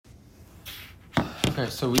Okay,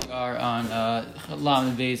 so we are on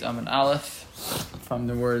Lam Beis Amun Aleph from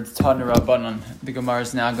the words Tana Rabbanan. The Gemara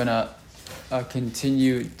is now going to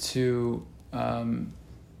continue to. We're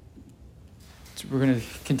going to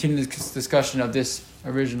continue this discussion of this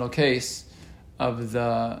original case of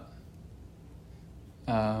the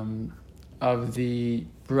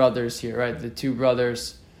brothers here, right? The two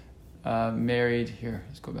brothers married here.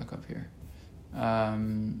 Let's go back up here.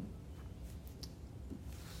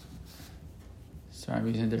 Sorry, I'm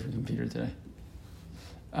using a different computer today.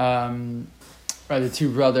 Right, the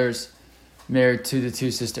two brothers married to the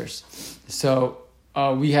two sisters. So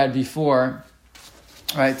we had before,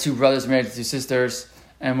 right, two brothers married to two sisters,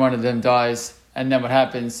 and one of them dies, and then what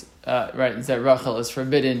happens, right, is that Rachel is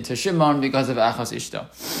forbidden to Shimon because of Achos Ishto.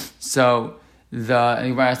 So and the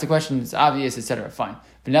Gemara asked the question, it's obvious, etc. Fine.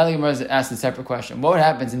 But now the Gemara asked a separate question. What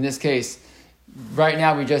happens in this case? Right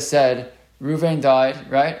now we just said Reuven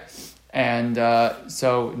died, right? And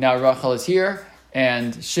so now Rachel is here,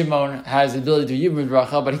 and Shimon has the ability to Yibud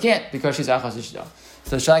Rachel, but he can't because she's Achos Ishto.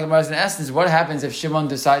 So Shai Gemara is going to ask this: what happens if Shimon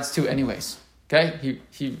decides to anyways? Okay,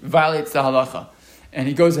 he violates the halacha, and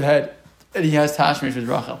he goes ahead and he has tashmish with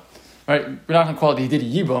Rachel. Right? We're not going to call it he did a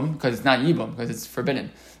yibum because it's not yibum because it's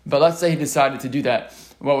forbidden. But let's say he decided to do that.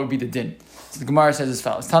 What would be the din? So the Gemara says as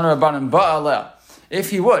follows: Tana Rabbanan ba'aleh. If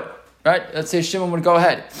he would, right? Let's say Shimon would go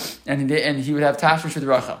ahead and he would have tashmish with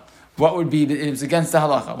Rachel. What would be? It was against the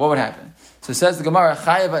halacha. What would happen? So it says the Gemara,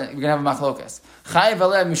 we're going to have a machlokas. Chayav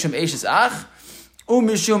aleh mishum eishes ach,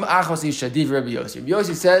 mishum achos isha. Div Rabbi Yossi. Rabbi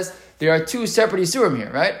Yossi says there are two separate isurim here,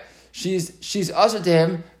 right? She's usher to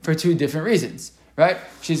him for two different reasons, right?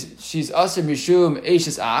 She's usher mishum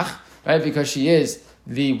eishes ach, right? Because she is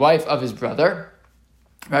the wife of his brother,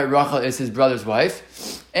 right? Rachel is his brother's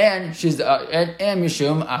wife, and she's and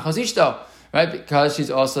mishum achos ishto, right? Because she's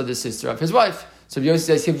also the sister of his wife. So Yossi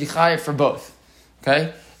says he'll be chayav for both.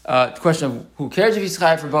 Okay? The question of who cares if he's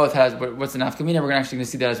chayav for both has what's the nafkamina. We're actually going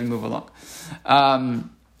to see that as we move along.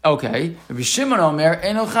 Okay. Rabbi Shimon Omer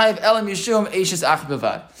eno chayav elam yishum eishes ach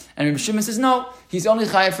bevad. And Rabbi Shimon says no, he's only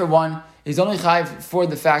chayav for one. He's only chayav for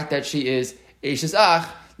the fact that she is eishes ach,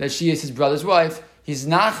 that she is his brother's wife. He's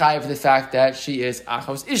not chayav for the fact that she is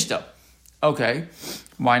achos ishto. Okay.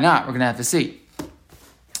 Why not? We're going to have to see.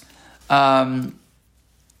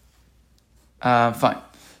 Fine.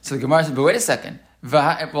 So the Gemara said, but wait a second.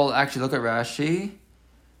 Well, actually, look at Rashi.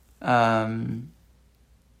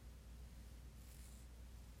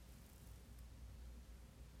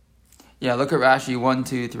 Look at Rashi 1,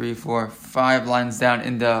 2, 3, 4, 5 lines down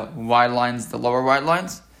in the wide lines, the lower wide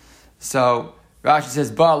lines. So Rashi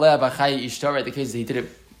says, Ba'aleh b'chayi ishto, right? The case that he did it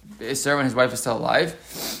when his wife was still alive.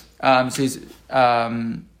 So he's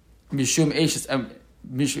mishum eishes.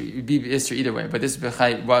 Would be Isser either way, but this is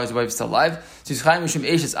while his wife is still alive. So he's Chaim Mishum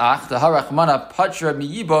Eishes Ach, the Harachmana Patra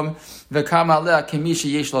Miyibum, V'Kama Lea Kemishi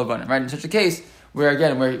Yesh Lo Banim. Right, in such a case where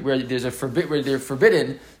there's a where they're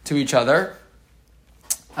forbidden to each other,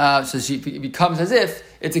 so it becomes as if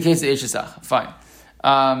it's a case of Eishes Ach. Fine,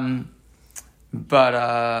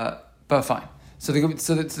 but fine. So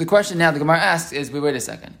the question now the Gemara asks is, wait a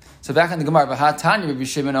second. So back in the Gemara, V'Hatani Rabbi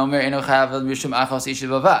Shimon Omer Eno Chayav Mishum Achos Isha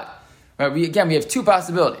Bavad. Right, we have two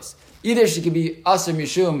possibilities. Either she could be Aser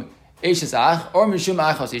Mishum Eishes Ach, or Mishum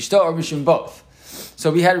Achos Ishto, or Mishum both.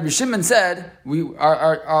 So we had Rabbi Shimon said,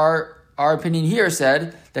 our opinion here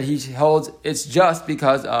said that he holds it's just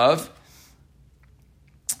because of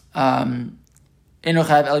Eno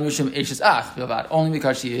Chayav El Mishum Eishes Ach, only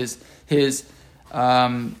because she is his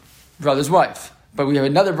brother's wife. But we have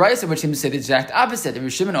another brayso which seems to say the exact opposite. Rabbi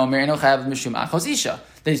Shimon Omer Eno Chayav Mishum Achos Isha,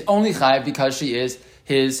 that he's only chayav because she is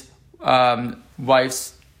his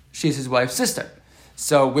she's his wife's sister.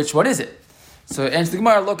 So which one is it? So answer the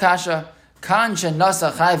Gemara, lo kasha, kan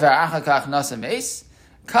shenasa chai ve'achakach nasa meis,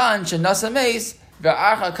 kan shenasa meis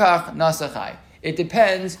ve'achakach nasa chai. It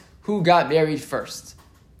depends who got married first.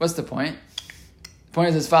 What's the point? The point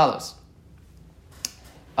is as follows.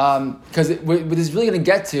 Because what this is really going to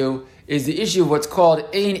get to is the issue of what's called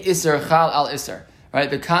ein iser chal al iser. Right?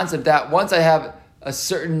 The concept that once I have a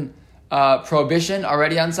certain prohibition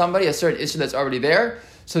already on somebody, a certain issue that's already there,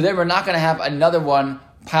 so then we're not going to have another one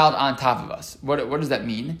piled on top of us. What does that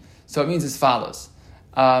mean? So it means as follows.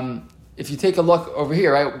 If you take a look over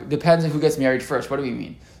here, right, depends on who gets married first. What do we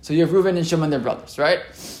mean? So you have Reuven and Shimon, they're brothers, right?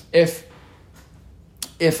 If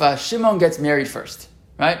Shimon gets married first,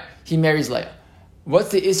 right, he marries Leah. What's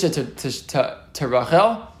the issue to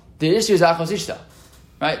Rachel? The issue is Achos Ishta,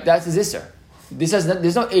 right? That's his issue. There's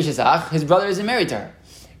no Eishes Ach. His brother isn't married to her.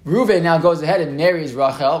 Reuven now goes ahead and marries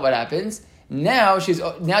Rachel. What happens? Now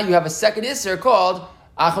you have a second Isser called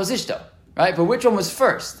Achos Ishto, right? But which one was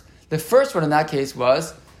first? The first one in that case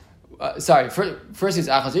was, first he's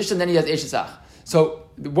Achos Ishto, and then he has Eishes Ach. So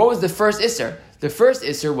what was the first Isser? The first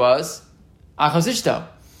Isser was Achos Ishto.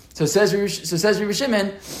 So says Rabbi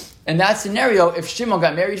Shimon, in that scenario, if Shimon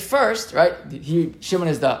got married first, right, Shimon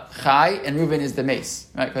is the Chai and Reuven is the Mace,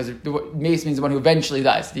 right? Because the Mace means the one who eventually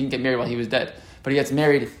dies. He didn't get married while he was dead, but he gets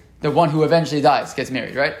married. The one who eventually dies gets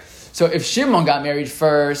married, right? So if Shimon got married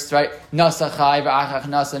first, right, Nasa Chai v'achach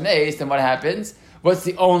Nasa Mace, then what happens? What's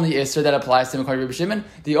the only Isser that applies to him according to Rabbi Shimon?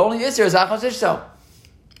 The only Isser is Achos Ishto,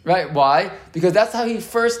 right? Why? Because that's how he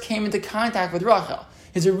first came into contact with Rachel.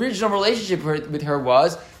 His original relationship with her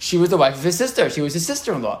was she was the wife of his sister. She was his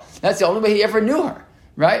sister-in-law. That's the only way he ever knew her,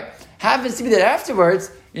 right? Happens to be that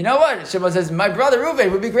afterwards, you know what? Shimon says, my brother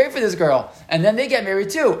Reuven would be great for this girl. And then they get married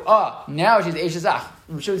too. Now she's Eishes Ach.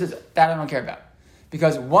 Shimon says, that I don't care about.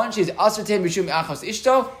 Because one, she's Asrtein B'Shum Achos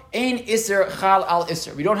Ishto, Ein Isser Chal Al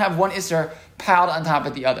Isser. We don't have one Isser piled on top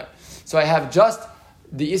of the other. So I have just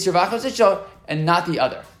the Isser of Achos Ishto and not the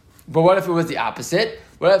other. But what if it was the opposite?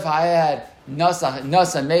 What if I had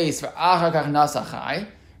Nasa Meis for Achakach Nasa Chai,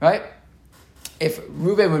 right? If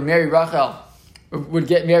Reuven would marry Rachel, would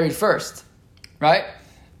get married first, right?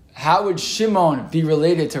 How would Shimon be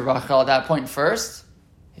related to Rachel at that point first?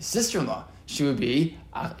 His sister-in-law. She would be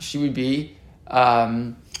Eishes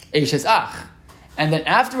Ach. And then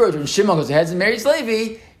afterwards, when Shimon goes ahead and marries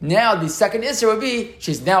Levi, now the second Isser would be,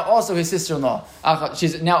 she's now also his sister-in-law.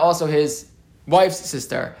 She's now also his wife's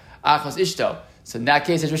sister, Achos Ishto. So in that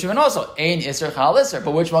case, it's Shimon also, Ein Isser Chal Isser.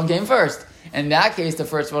 But which one came first? In that case, the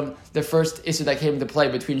first Isser that came into play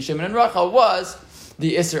between Shimon and Rachel was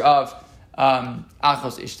the Isser of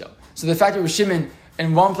Achos Ishto. So the fact that Shimon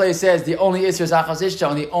in one place says the only Isser is Achos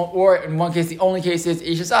Ishto, or in one case the only case is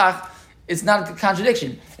Eishes Ach, it's not a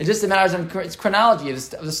contradiction. It just matters on chronology of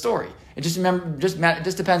the story. It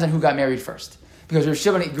just depends on who got married first. Because Rav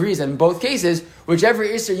Shimon agrees that in both cases, whichever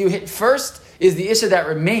Isser you hit first is the Isser that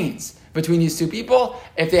remains between these two people.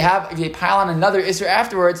 If they pile on another Isser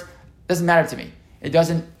afterwards, doesn't matter to me. It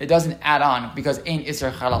doesn't add on because Ein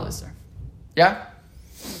Isser Chalal Isser. Yeah?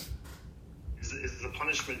 Is the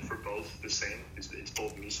punishment for both the same? It's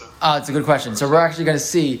both Misa? It's a good question. So we're actually going to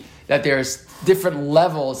see that there's different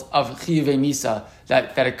levels of Chiyuvei Misa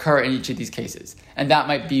that occur in each of these cases. And that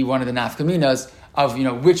might be one of the nafkaminas of,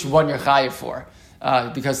 which one you're chayiv for.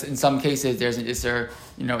 Because in some cases there's an Isser,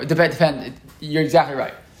 it depends. You're exactly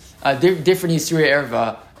right. Different Yisurei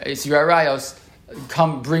Erva, Yisurei Arayos,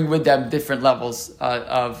 bring with them different levels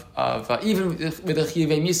of even with the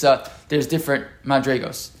Chiyuvei Misa, there's different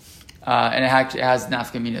madregos. And it has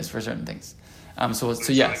nafkaminas for certain things. So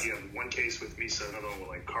yes. Like, one case with Misa, another one with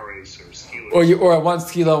like Kares or Skila. Or one's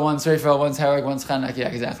Skila, one's Reifel, one's Hereg, one's Chanak. Yeah,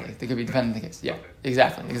 exactly. They could be depending on the case. Yeah, okay.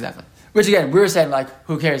 Exactly. Which again, we were saying like,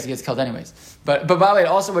 who cares? He gets killed anyways. But by the way, it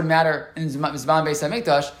also would matter in Zman Beis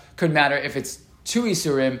HaMikdash. Could matter if it's two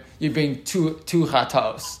Isurim, you bring two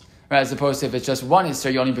Chatos, right? As opposed to if it's just one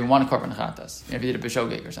Isur, you only bring one Korban Chatas. If you did a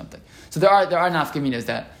B'shogeg or something. So there are nafkaminas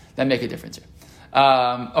that make a difference here.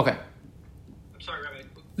 Okay. I'm sorry, Rabbi.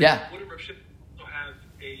 Yeah. Would Rav Shimon also have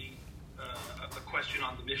a question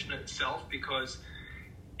on the Mishnah itself? Because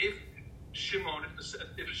if Shimon, if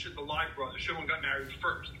the live brother, Shimon got married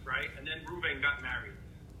first, right? And then Reuven got married.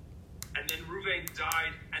 And then Reuven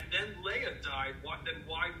died, and then Leah died. Then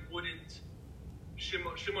why wouldn't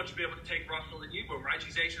Shimon should be able to take Rachel and Yibum, right?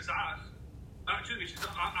 She's Eishes Ach. She's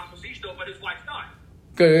Achos Ishto, but his wife died.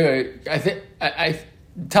 Good.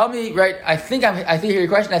 Tell me, right? I think your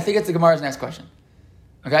question. I think it's the Gemara's next question.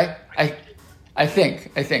 Okay. I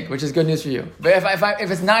think, which is good news for you. But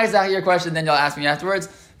if it's not exactly your question, then you'll ask me afterwards.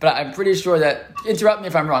 But I'm pretty sure that, interrupt me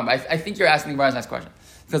if I'm wrong, but I think you're asking the Gemara's next question.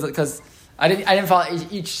 Because I didn't follow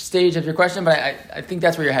each stage of your question, but I think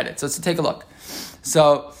that's where you're headed. So take a look.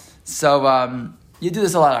 So you do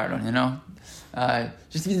this a lot, Aaron,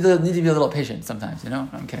 just need to be a little patient sometimes,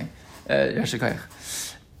 I'm kidding. In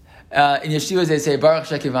yeshivas they say, Baruch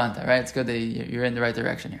Shekivanta, right? It's good that you're in the right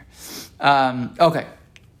direction here. Okay.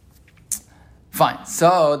 Fine.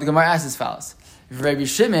 So the Gemara asks as follows. Rabbi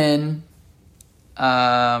Shimon,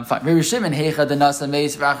 Rabbi Shimon, Heicha de Nasa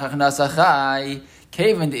Meis Rachach Nasa Chai,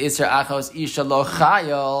 Kevin de Isser Achos Isha Lo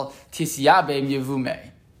Chayel Tisyabeim Yevume.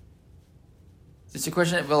 Is this your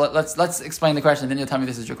question? Well, let's explain the question, then you'll tell me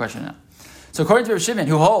this is your question now. So according to Rabbi Shimon,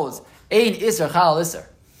 who holds Ein Isser Chal Isser,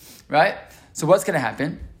 right? So what's going to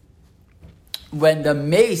happen when the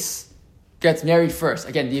mace gets married first?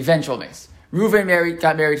 Again, the eventual mace. Reuven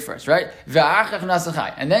got married first, right?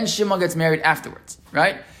 And then Shimon gets married afterwards,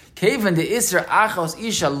 right? Kevin the Isser Achos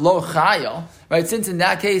Isha Lo Chayel, right? Since in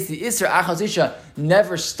that case the Isser Achos Isha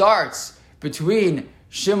never starts between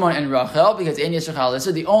Shimon and Rachel, because Ein Yisr Chal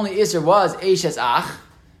Isser. The only Isser was Eishes Ach,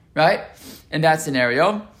 right? In that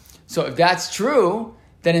scenario. So if that's true,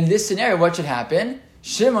 then in this scenario, what should happen?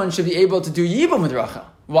 Shimon should be able to do Yibum with Rachel.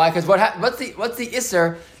 Why? Because what's the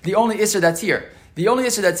Isser? The only Isser that's here. The only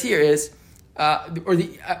Isser that's here is,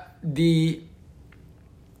 the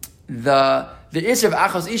Isser of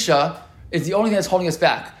Achos Isha is the only thing that's holding us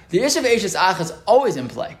back. The Isser of Eishes Ach is always in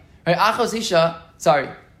play. Right? Achos Isha,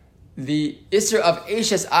 the Isser of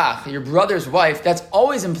Eishes Ach, your brother's wife, that's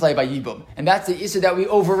always in play by Yibum. And that's the Isser that we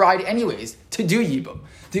override anyways, to do Yibum.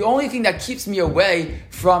 The only thing that keeps me away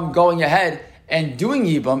from going ahead and doing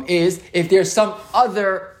Yibum is if there's some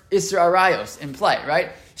other Isser Arayos in play,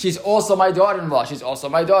 right? She's also my daughter-in-law, she's also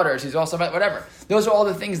my daughter, she's also my whatever. Those are all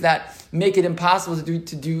the things that make it impossible to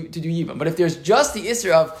do Yibum. But if there's just the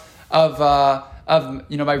Isser of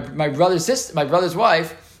my brother's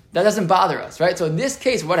wife, that doesn't bother us, right? So in this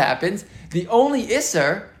case, what happens? The only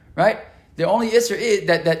Isser, right? The only Isser is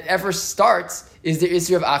that ever starts is the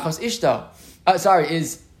Isser of Achos Ishto.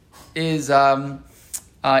 Is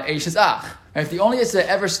Eishes Ach. Right? If the only Isser that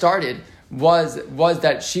ever started was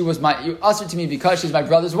that she was you ushered to me because she's my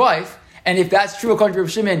brother's wife, and if that's true according to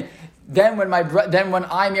Rav Shimon, then when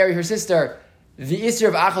I marry her sister, the Isser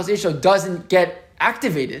of Achos Ishto doesn't get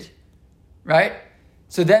activated, right?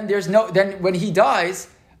 So then then when he dies,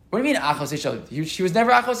 what do you mean Achos Isho? She was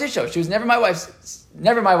never Achos Isho. She was never my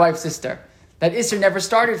wife's sister. That Isser never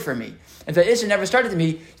started for me. If that Isser never started to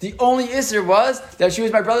me, the only Isser was that she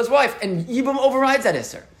was my brother's wife, and Yibum overrides that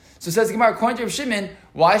Isser. So says the Gemara, according to Rav Shimon,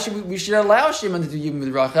 why should we should allow Shimon to do Yibum with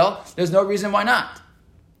Rachel? There's no reason why not.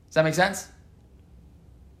 Does that make sense?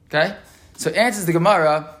 Okay? So answers the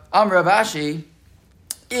Gemara, Amar Rav Ashi,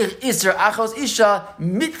 Isser Achos Isha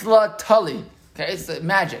Mitla Tali. Okay, it's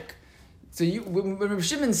magic. So when Rav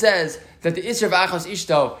Shimon says that the Isser of Achos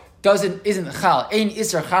Ishto isn't Chal, Ein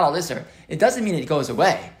Isser Chal al Isser, it doesn't mean it goes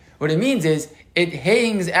away. What it means is it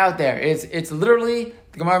hangs out there. It's literally,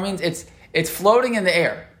 the Gemara means it's floating in the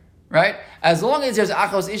air, right? As long as there's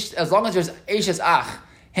Achos Ish, as long as there's Eishes Ach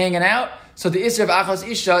hanging out, so the Isser of Achos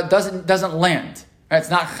Isha doesn't land. Right? It's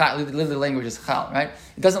not Chal, literally the language is Chal, right?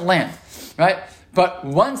 It doesn't land, right? But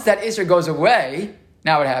once that Isser goes away,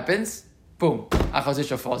 now what happens? Boom, Achos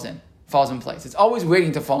Isha falls in place. It's always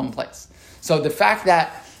waiting to fall in place. So the fact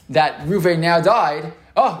that Reuven now died,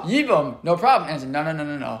 Yibum, no problem. And I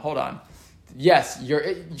said, no, hold on. Yes, your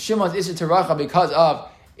Shimon's Isser to Rachel because of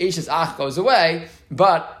Eishes Ach goes away,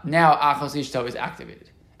 but now Achos Ishto is activated.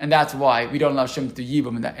 And that's why we don't allow Shimon to do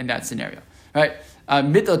Yibum in that scenario. Right?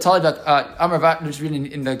 Mitla Talibak, Amar just reading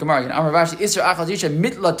in the Gemara again. Amar Vashi, Isser Achos Isha,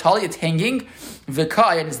 Mitla Tali, it's hanging,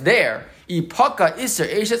 V'kai, and it's there. Ipaka Isser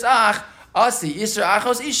Eishes Ach, Asi Isser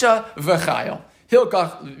Achos Isha V'chayil.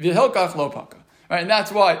 Hilkach lo paka. Right, and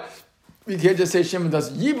that's why we can't just say Shimon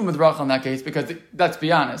does Yibum with Rachel in that case, because let's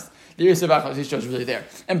be honest, the Isser of Achos Isha is really there.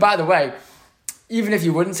 And by the way, even if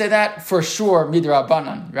you wouldn't say that, for sure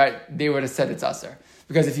Midrabanan, right? They would have said it's Aser.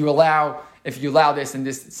 Because if you allow this in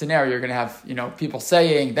this scenario, you're going to have people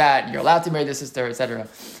saying that you're allowed to marry the sister, etc.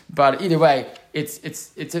 But either way, it's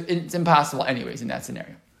impossible anyways in that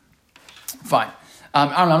scenario. Fine.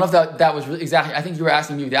 I don't know if that was really exactly. I think you were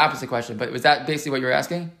asking me the opposite question, but was that basically what you were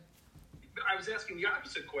asking? I was asking the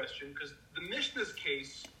opposite question because the Mishnah's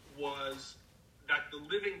case was that the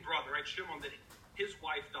living brother, right, Shimon, that his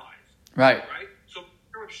wife dies. Right. So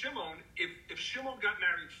for Shimon, if Shimon got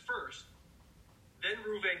married first, then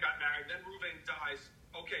Reuven got married, then Reuven dies.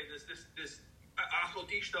 Okay, there's this Achot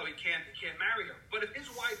Ishto, he can't marry her. But if his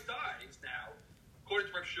wife dies now, according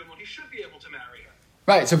to Rav Shimon, he should be able to marry her.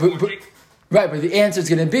 Right. So, but the answer is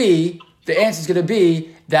going to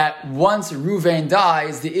be that once Reuven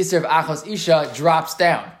dies, the Isser of Achos Isha drops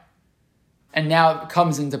down, and now it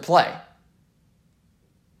comes into play.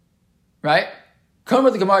 Right? Come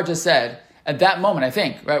what the Gemara just said. At that moment, I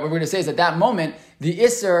think, right, what we're going to say is at that moment, the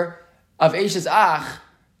Isser of Eishes Ach,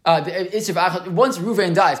 the Isser of Ach, once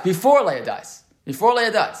Reuven dies, before Leah dies,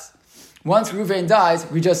 once Reuven dies,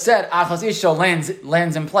 we just said Achos Isha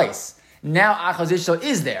lands in place. Now Achos Isha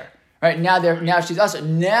is there, right? Now she's usher.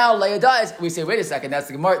 Now Leah dies. We say, wait a second, that's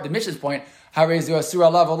the Gemara, the Mishnah's point. Harezu Asura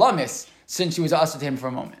Lavo Lamis, since she was usher to him for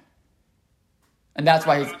a moment, and that's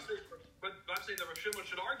why he's. But I'm saying that Rav Shimon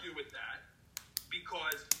should argue with that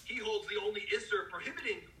because he holds the only Isser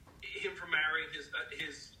prohibiting him from marrying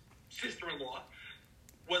his sister-in-law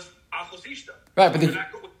was Achos Ishta. Right, but if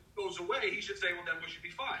that goes away, he should say, well, then we should be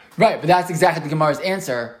fine. Right, but that's exactly the Gemara's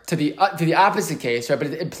answer to the opposite case, right? But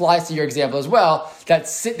it applies to your example as well. That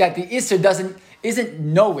the Isser isn't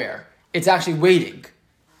nowhere. It's actually waiting.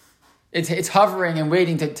 It's hovering and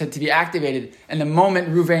waiting to be activated. And the moment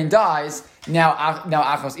Reuven dies, now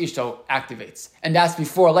Achos Ishto activates. And that's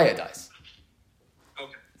before Leah dies.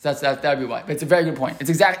 Okay. So that'd be why. But it's a very good point. It's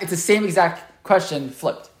the same exact question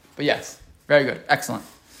flipped. But yes, very good. Excellent.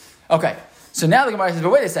 Okay. So now the Gemara says,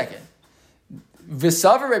 but wait a second.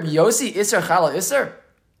 V'savar Rabbi Yossi Isser Chala Isser?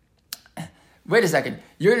 Wait a second.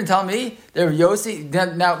 You're going to tell me that Rabbi Yossi,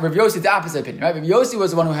 now Rabbi Yossi is the opposite opinion, right? Rabbi Yossi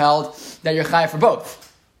was the one who held that you're chayav for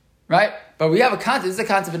both, right? But we have a concept. This is a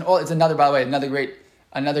concept in all. It's another, by the way,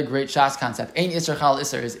 another great Shas concept. Ein Isser Chal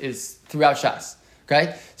Isser is throughout Shas.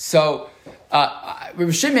 Okay, so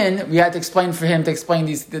Rabbi Shimon, we had to explain for him to explain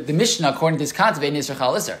the Mishnah according to this concept Ein Isser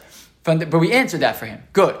Chal Isser. But we answered that for him.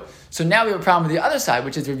 Good. So now we have a problem with the other side,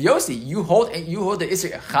 which is Rabbi Yossi. You hold the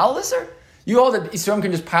Isser Chal Isser. You hold that Yisroim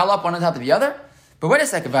can just pile up one on top of the other. But wait a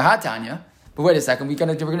second, Vahatanya. But wait a second, we're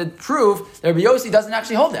going to prove that Rabbi Yossi doesn't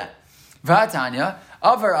actually hold that. Vahatanya,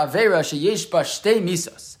 Avar Avera Sheyesh Ba Shtei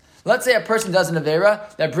Misos. Let's say a person does an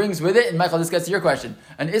Avera that brings with it, and Michael, this gets to your question,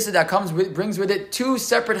 an Issa that brings with it two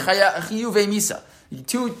separate Chiyuvei Misa,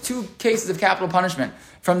 two cases of capital punishment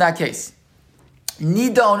from that case.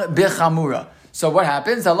 Nidon Bichamura. So what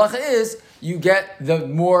happens? The halacha is you get the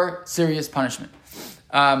more serious punishment.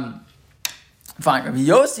 Fine. Rabbi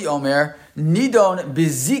Yossi Omer, Nidon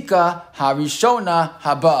Bizika Harishona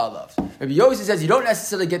Haba'alav. Rabbi Yossi says you don't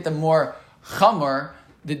necessarily get the more chamor,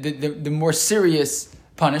 the more serious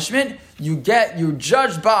punishment. You're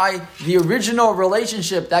judged by the original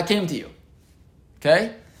relationship that came to you.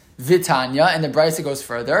 Okay? Vitanya, and the Brisa goes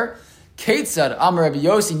further. Ketzad Amar Rabbi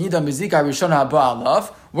Yossi Nidon Bizika Harishona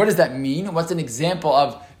Haba'alav. What does that mean? What's an example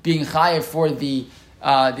of being chayav for the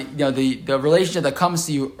relationship that comes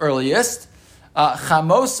to you earliest?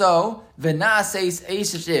 Chamoso v'na'aseis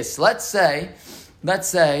eishis. Let's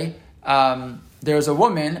say there's a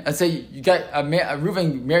woman. Let's say you get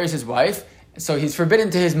Reuven marries his wife, so he's forbidden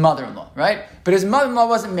to his mother-in-law, right? But his mother-in-law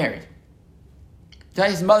wasn't married. Okay?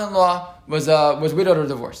 His mother-in-law was widowed or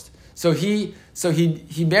divorced. So he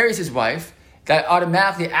marries his wife. That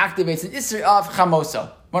automatically activates an Isra of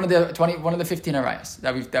Chamoso, one of the 15 arayas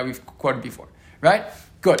that we've quoted before, right?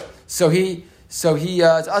 Good. So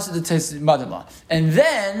it's also to his mother-in-law. And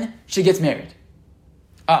then she gets married.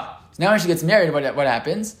 So now when she gets married, what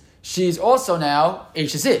happens? She's also now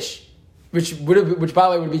Eishes Ish, which by the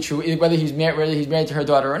way would be true whether he's married to her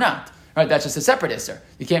daughter or not. Right? That's just a separate Isser.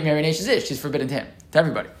 You can't marry an Eishes Ish. She's forbidden to him, to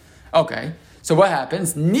everybody. Okay. So what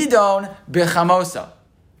happens? Nidon Bechamoso.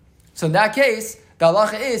 So in that case, the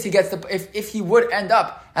halacha is he gets if he would end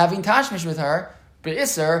up having tashmish with her,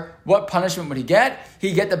 Be'isser, what punishment would he get?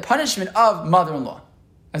 He'd get the punishment of mother-in-law,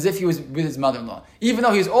 as if he was with his mother-in-law, even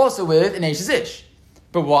though he was also with an Eishes Ish.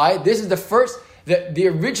 But why? This is the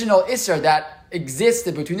original Isser that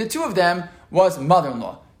existed between the two of them was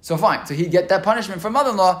mother-in-law. So fine, so he'd get that punishment for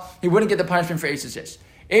mother-in-law, he wouldn't get the punishment for Eishes Ish.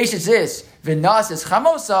 Eishes Ish, v'nasis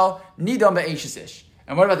chamoso, nidom be'Eishes Ish.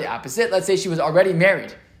 And what about the opposite? Let's say she was already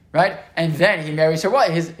married, right? And then he marries her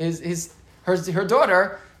wife, her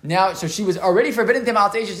daughter. Now, so she was already forbidden to him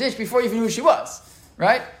out Eishes Ish before he even knew who she was,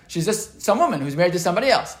 right? She's just some woman who's married to somebody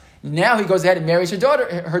else. Now he goes ahead and marries her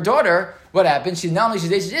daughter. What happens? She's not only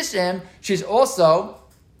Eishes Ish to him, she's also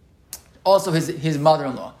his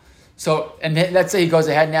mother-in-law. So, and let's say he goes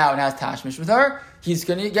ahead now and has tashmish with her, he's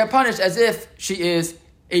going to get punished as if she is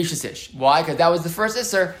Eishes Ish. Why? Because that was the first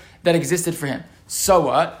Isser that existed for him. So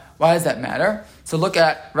what? Why does that matter? So look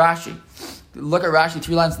at Rashi. Look at Rashi,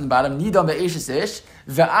 3 lines in the bottom. Nidom be'Eishes Ish,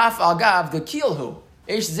 ve'af al-gav the kilhu.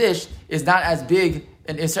 Eishes Ish is not as big,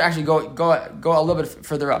 and Isser actually go a little bit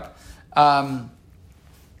further up. Nidom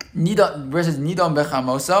versus Nidom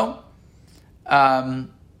bechamoso.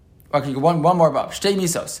 Okay, one more above. Shtei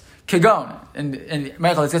misos. Kegon, and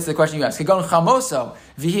Michael, let's get to the question you asked. Kegon chamoso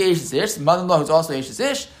v'hi Eishes Ish, mother-in-law who's also Eishes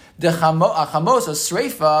Ish. The chamoso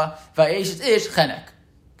sreifa v'Eishes Ish chenek.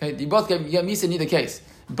 Okay, you both get misa in either case,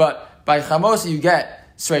 but by chamosa you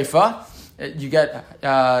get sreifa, you get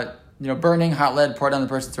burning hot lead poured on the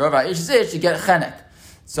person's throat. By Eishes Ish you get chenek,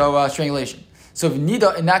 so strangulation. So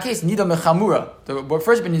nido, in that case, nido mechamura. The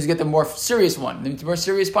first one is to get the more serious one. The more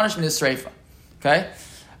serious punishment is sreifa. Okay.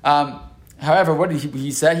 However, what did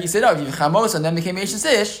he said? He said, "Oh, chamosa and then became Eishes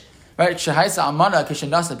Ish." Right? Shehaisa amana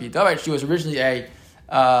kishanasa bita. Right? She was originally a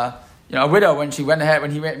widow when he went ahead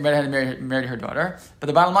and married her daughter. But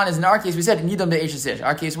the bottom line is, in our case, we said nidom be'Eishes Ish.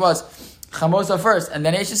 Our case was chamosa first and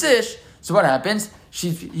then Eishes Ish. So what happens?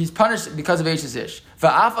 He's punished because of Eishes Ish.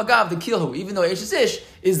 Va'af agav the kilhu, even though Eishes Ish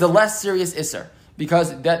is the less serious isser,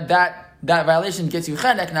 because that violation gets you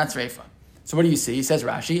chenek, not sreifa. So what do you see? He says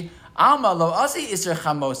Rashi, Alma lo asi isser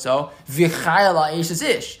chamoso v'chayala Eishes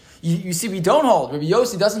Ish. You see, we don't hold. Rabbi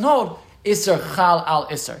Yossi doesn't hold Isser chal al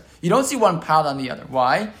isser. You don't see one piled on the other.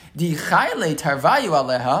 Why? Di chayle tarvayu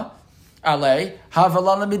aleha ale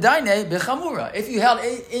havalana midayne bechamura. If you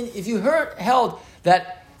held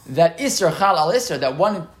that isser chal al isser, that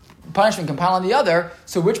one punishment can pile on the other,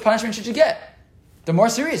 so which punishment should you get? The more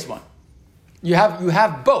serious one. You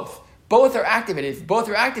have both. Both are activated. If both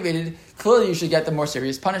are activated, clearly you should get the more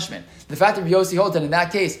serious punishment. The fact that Yossi holds that in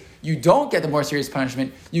that case, you don't get the more serious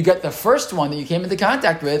punishment, you get the first one that you came into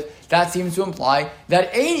contact with, that seems to imply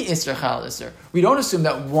that ein isser chal isser. We don't assume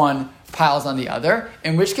that one piles on the other,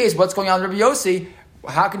 in which case, what's going on with Rabbi Yossi?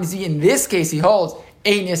 How can you see in this case he holds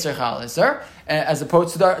ein isser chal isser, as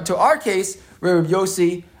opposed to our case, where Rabbi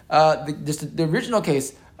Yossi, the original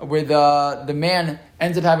case, where the man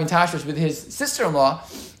ends up having tashrish with his sister-in-law,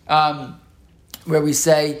 where we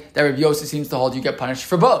say that Rabbi Yossi seems to hold you get punished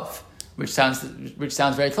for both, which sounds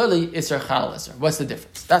very clearly isser chal isser. What's the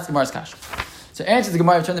difference? That's Gemara's kasha. So answer the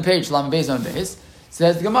Gemara. Turn the page. Lam Beis on Beis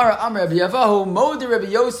says the Gemara. Amar Rabbi Yavahu Modi Rabbi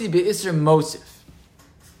Yossi be isser mosif.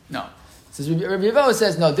 No, it says Rabbi Yavahu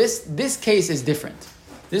says no. This case is different.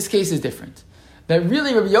 This case is different. That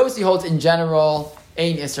really Rabbi Yossi holds in general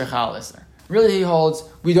ein isser chal isser. Really, he holds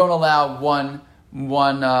we don't allow one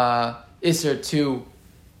isser to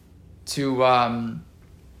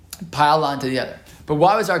pile onto the other. But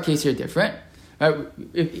why was our case here different? Right?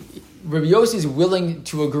 Rabbi Yossi is willing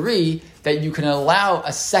to agree that you can allow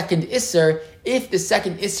a second isser if the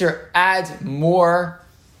second isser adds more.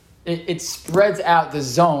 It spreads out the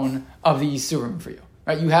zone of the isurim for you.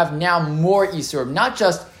 Right? You have now more isurim, not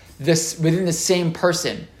just this within the same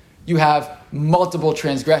person. You have multiple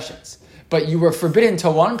transgressions. But you were forbidden to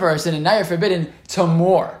one person, and now you're forbidden to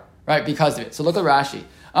more, right? Because of it. So look at Rashi.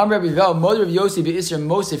 Am Rabbi Yossi be isser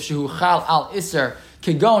mosif shehu chal al isser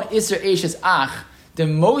kegon isser eishes ach the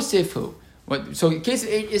mosif hu. So in case of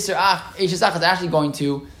isser ach, eishes ach is actually going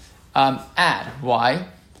to add. Why?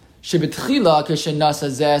 Shebetchila keshenasa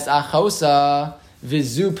zes achosa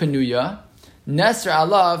vizu penuya nesra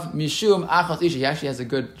alav mishum achos isha. He actually has a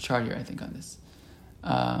good chart here, I think, on this.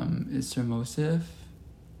 Isser mosif.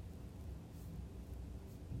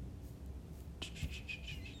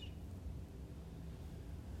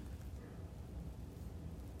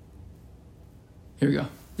 Here we go.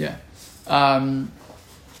 Yeah.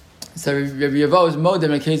 So Rabbi Yevamos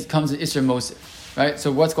modem in case it comes in Isser Mosif. Right?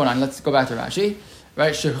 So what's going on? Let's go back to Rashi.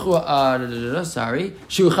 Right? Sorry.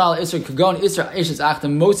 Shuchal Isser Kagon Isser Ishes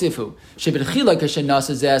Achtem Mosifu. Shebetchila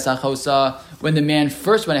Kashenasa Zes Achosa. When the man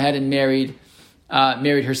first went ahead and married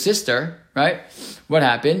her sister, right? What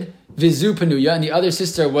happened? Vizu Panuya, and the other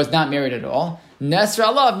sister was not married at all. Nesra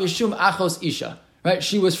Alav Mishum Achos Isha. Right?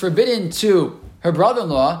 She was forbidden to her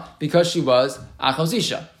brother-in-law because she was achos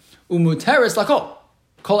isha. Umuteres lako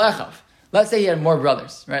kol echav. Let's say he had more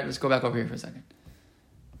brothers, right? Let's go back over here for a second,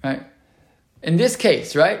 right? In this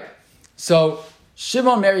case, right? So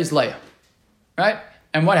Shimon marries Leah, right?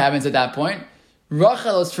 And what happens at that point?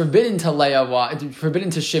 Rachel is forbidden to Leah, forbidden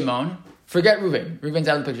to Shimon. Forget Reuven. Reuven's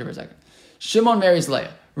out of the picture for a second. Shimon marries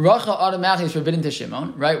Leah. Rachel automatically is forbidden to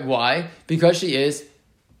Shimon, right? Why? Because she is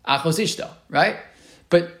achos ishto, right?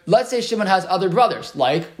 But let's say Shimon has other brothers,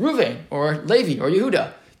 like Reuven, or Levi, or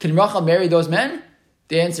Yehuda. Can Rachel marry those men?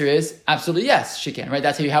 The answer is absolutely yes, she can, right?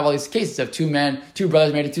 That's how you have all these cases of two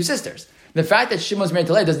brothers married to two sisters. The fact that Shimon's married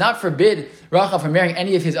to Leah does not forbid Rachel from marrying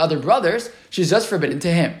any of his other brothers. She's just forbidden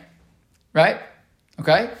to him, right?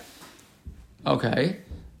 Okay?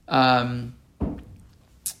 Right,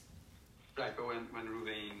 but when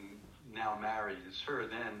Reuven now marries her,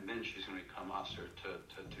 then she's going to become usher to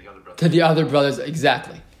the other brothers. To the other brothers,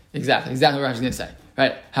 exactly what I was going to say.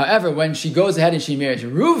 Right. However, when she goes ahead and she marries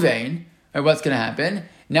Reuven, right, what's going to happen?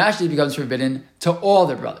 Now she becomes forbidden to all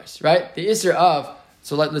the brothers, right? The isser of,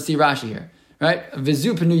 so let's see Rashi here, right?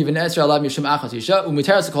 Vizu penu yivin esra alav mishum achos isha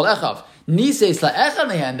umiteres kol echav. Nises la'echad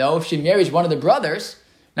mehan, though, if she marries one of the brothers,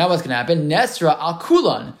 now what's going to happen? Nesra al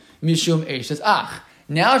kulan mishum eishes ach.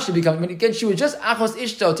 Now she becomes, again, she was just achos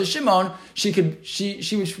ishto to Shimon,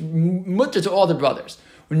 she was mutter to all the brothers.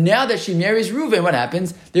 Now that she marries Reuven, what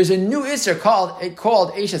happens? There's a new isser called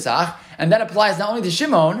Eishesach, and that applies not only to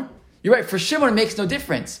Shimon. You're right, for Shimon it makes no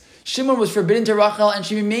difference. Shimon was forbidden to Rachel, and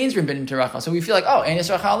she remains forbidden to Rachel. So we feel like, oh, and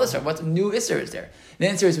Isser Chal Isser. What new isser is there? The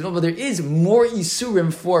answer is, well, there is more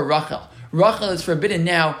isurim for Rachel. Rachel is forbidden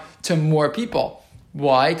now to more people.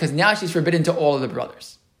 Why? Because now she's forbidden to all of the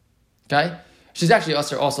brothers. Okay? She's actually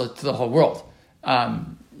also to the whole world. At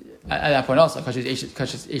that point also, because she's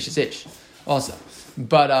Eishes Ish also.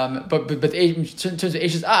 But in terms of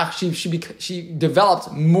Eishes Ach, she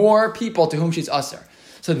developed more people to whom she's Aser.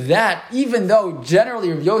 So that, even though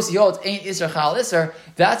generally Rav Yossi holds ain't Isser Chal Isser,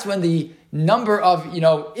 that's when the number of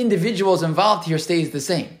individuals involved here stays the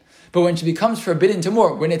same. But when she becomes forbidden to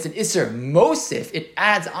more, when it's an Isser Mosif, it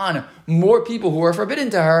adds on more people who are forbidden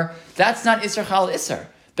to her. That's not Isser Chal Isser.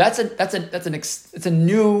 It's a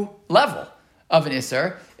new level of an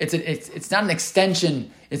Isser. It's not an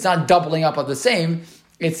extension. It's not doubling up of the same.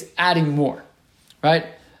 It's adding more, right?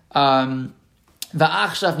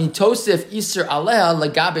 Va'achshav mitosif Isser Aleha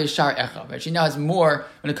lagabe shar echav. Right? She now has more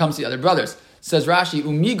when it comes to the other brothers. Says Rashi,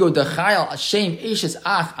 umigo dechayal ashem eshes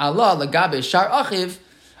ach Allah lagabe shar achiv.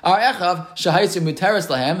 Our echav shahayitzu muteres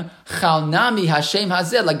lahem chalnami hashem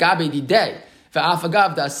hazeh lagabe didei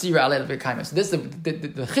va'afagav da'asira alei levekayim. So this the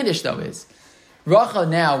chiddush though is Rachel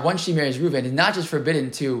now once she marries Reuven is not just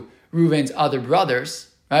forbidden to Reuven's other brothers,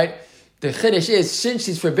 right? The chiddush is since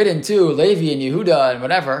she's forbidden to Levi and Yehuda and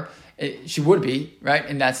whatever she would be right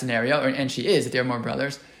in that scenario, and she is if there are more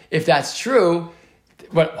brothers. If that's true,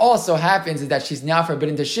 what also happens is that she's now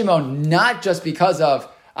forbidden to Shimon not just because of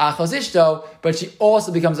Achos Ishto, but she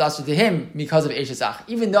also becomes Asher to him because of Eshes Ach.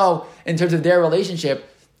 Even though, in terms of their relationship,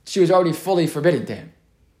 she was already fully forbidden to him.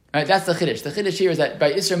 Right? That's the Chiddush. The Chiddush here is that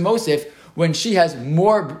by Isser Mosif, when she has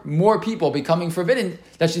more people becoming forbidden,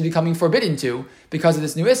 that she's becoming forbidden to because of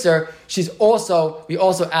this new Isser, we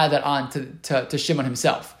also add that on to Shimon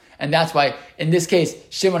himself. And that's why, in this case,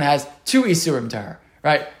 Shimon has two Isurim to her.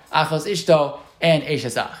 Right? Achos Ishto and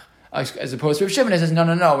Eshes Ach. As opposed to Rav Shimon, it says, no,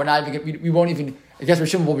 we're not even, we won't even, I guess Rav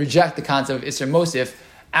Shimon will reject the concept of Isser Mosif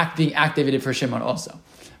being activated for Shimon also.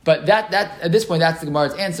 But that at this point, that's the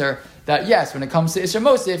Gemara's answer, that yes, when it comes to Isser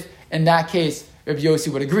Mosif, in that case, Rav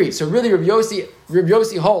Yossi would agree. So really, Rav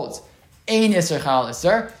Yossi holds, Ein Isser Chal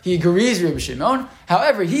Isser. He agrees with Rav Shimon.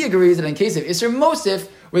 However, he agrees that in case of Isser Mosif,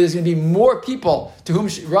 where there's going to be more people to whom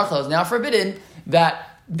Rachel is now forbidden, that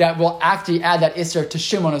will actually add that Isser to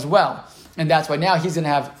Shimon as well. And that's why now he's going to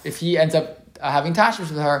have, if he ends up having tashmish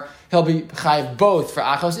with her, he'll be chayiv both for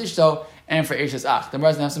Achos Ishto and for Eshes Ach. The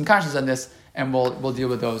Gemara is going to have some conscience on this, and we'll deal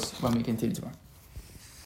with those when we continue tomorrow.